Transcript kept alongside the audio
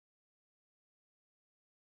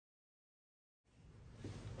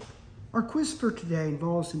Our quiz for today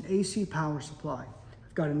involves an AC power supply.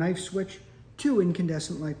 I've got a knife switch, 2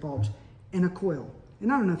 incandescent light bulbs, and a coil.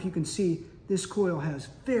 And I don't know if you can see, this coil has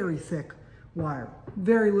very thick wire,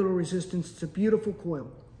 very little resistance. It's a beautiful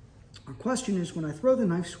coil. Our question is, when I throw the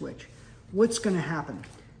knife switch, what's going to happen?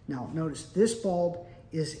 Now notice this bulb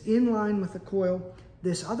is in line with the coil.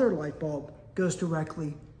 This other light bulb goes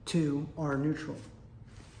directly to our neutral.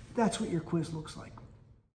 That's what your quiz looks like.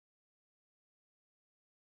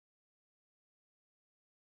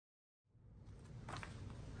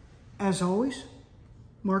 As always,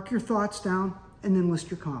 mark your thoughts down and then list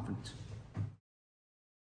your confidence.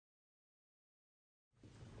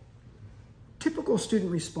 Typical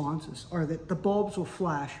student responses are that the bulbs will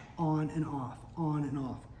flash on and off, on and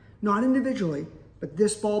off. Not individually, but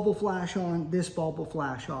this bulb will flash on, this bulb will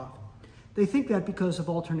flash off. They think that because of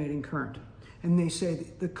alternating current, and they say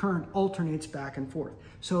that the current alternates back and forth.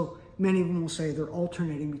 So many of them will say they're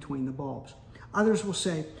alternating between the bulbs. Others will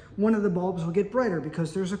say one of the bulbs will get brighter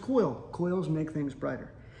because there's a coil. Coils make things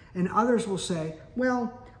brighter. And others will say,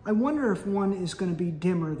 well, I wonder if one is going to be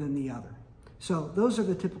dimmer than the other. So those are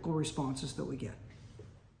the typical responses that we get.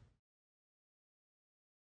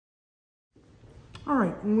 All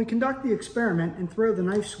right, when we conduct the experiment and throw the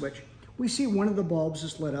knife switch, we see one of the bulbs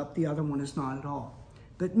is lit up, the other one is not at all.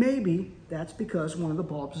 But maybe that's because one of the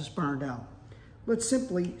bulbs is burned out. Let's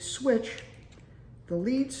simply switch the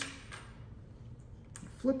leads,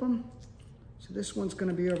 flip them. So this one's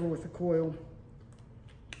going to be over with the coil,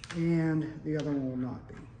 and the other one will not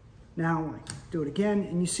be. Now I do it again,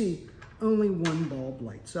 and you see only one bulb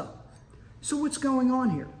lights up. So what's going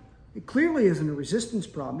on here? It clearly isn't a resistance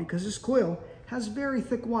problem because this coil has very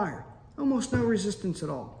thick wire, almost no resistance at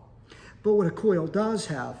all. But what a coil does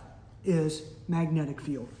have is magnetic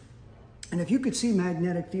field. And if you could see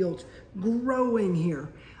magnetic fields growing here,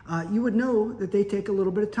 you would know that they take a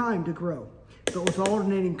little bit of time to grow. But with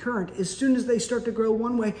alternating current, as soon as they start to grow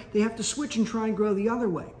one way, they have to switch and try and grow the other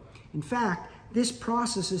way. In fact, this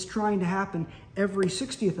process is trying to happen every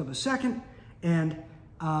 60th of a second, and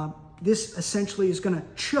this essentially is going to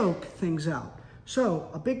choke things out. So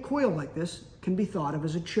a big coil like this can be thought of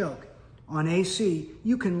as a choke. On AC,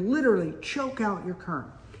 you can literally choke out your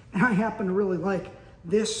current. And I happen to really like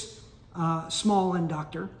this small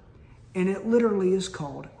inductor, and it literally is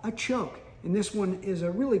called a choke. And this one is a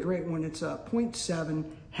really great one. It's a 0.7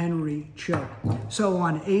 Henry choke. So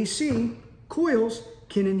on AC, coils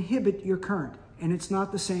can inhibit your current, and it's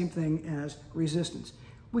not the same thing as resistance.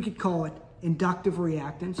 We could call it inductive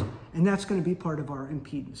reactance, and that's going to be part of our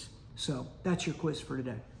impedance. So that's your quiz for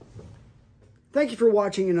today. Thank you for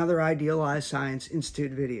watching another Idealized Science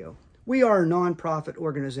Institute video. We are a nonprofit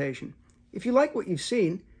organization. If you like what you've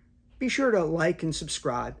seen, be sure to like and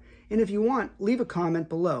subscribe. And if you want, leave a comment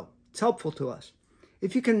below. It's helpful to us.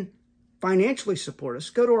 If you can financially support us,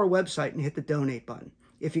 go to our website and hit the donate button.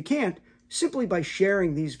 If you can't, simply by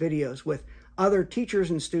sharing these videos with other teachers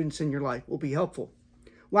and students in your life will be helpful.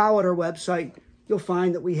 While at our website, you'll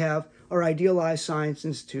find that we have our Idealized Science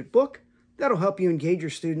Institute book that'll help you engage your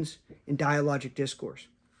students in dialogic discourse.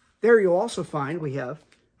 There you'll also find we have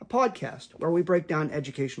a podcast where we break down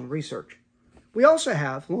educational research. We also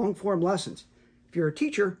have long-form lessons. If you're a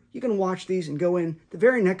teacher, you can watch these and go in the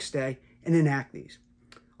very next day and enact these.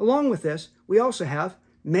 Along with this, we also have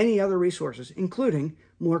many other resources, including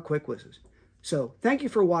more quick quizzes. So thank you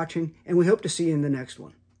for watching, and we hope to see you in the next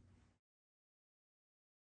one.